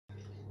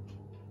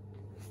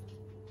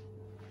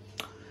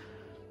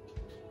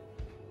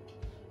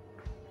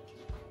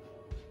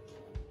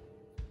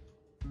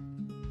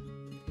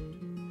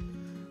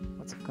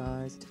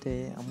guys,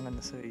 today I'm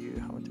gonna show you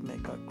how to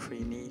make a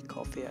creamy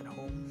coffee at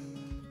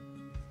home.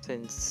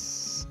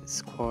 Since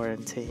it's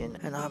quarantine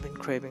and I've been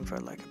craving for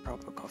like a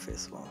proper coffee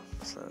as well,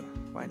 so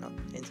why not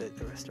enjoy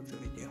the rest of the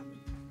video.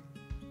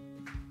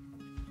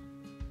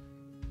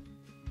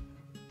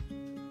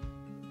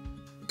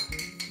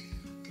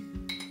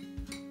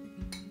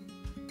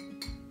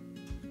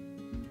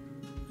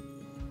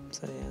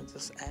 So yeah,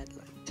 just add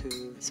like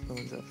 2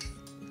 spoons of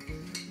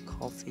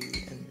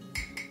coffee and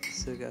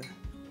sugar.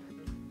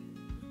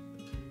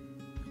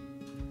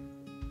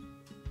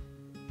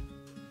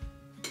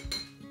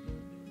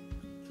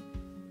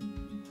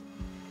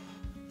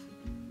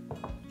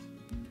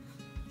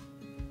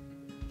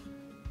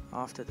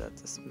 After that,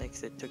 just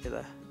mix it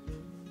together.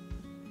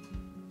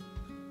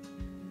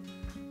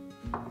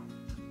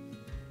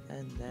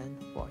 And then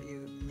what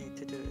you need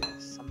to do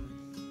is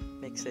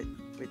mix it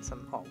with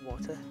some hot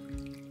water.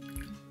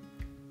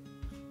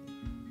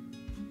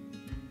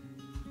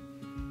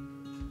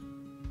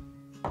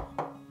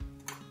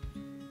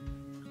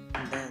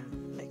 And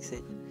then mix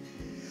it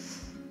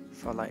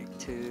for like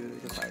 2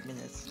 to 5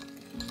 minutes.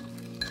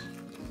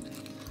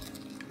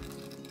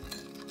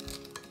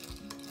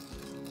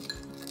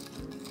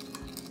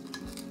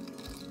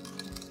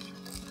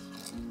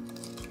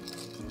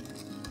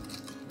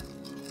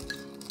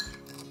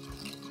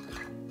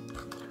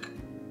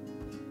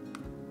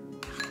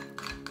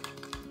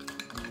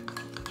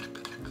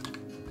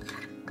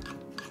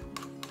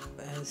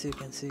 As you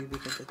can see, we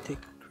get a thick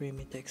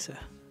creamy texture.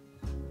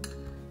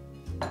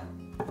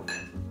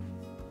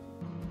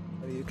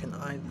 You can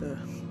either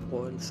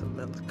boil some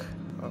milk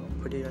or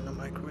put it in a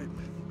microwave.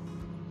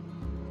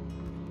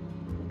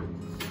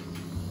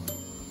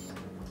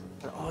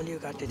 And all you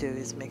got to do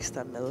is mix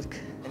the milk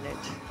in it.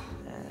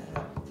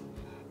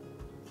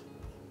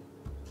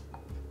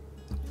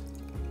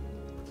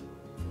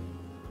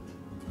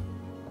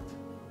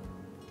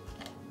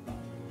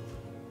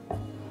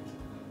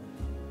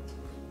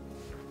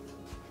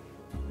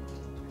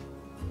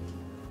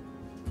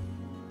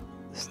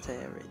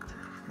 Stir it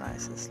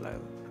nice and slow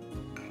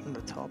on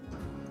the top,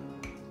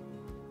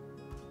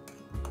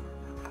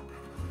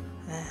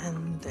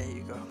 and there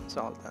you go, it's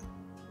all done.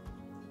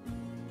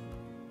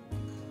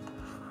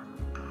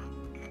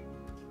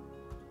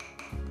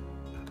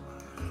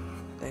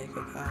 There you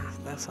go guys,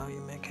 that's how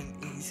you make an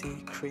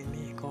easy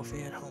creamy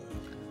coffee at home.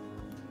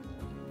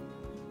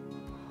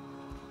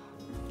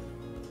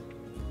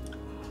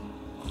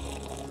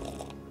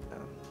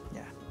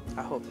 Yeah,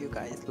 I hope you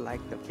guys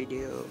liked the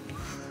video.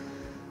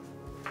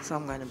 So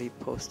I'm gonna be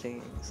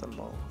posting some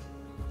more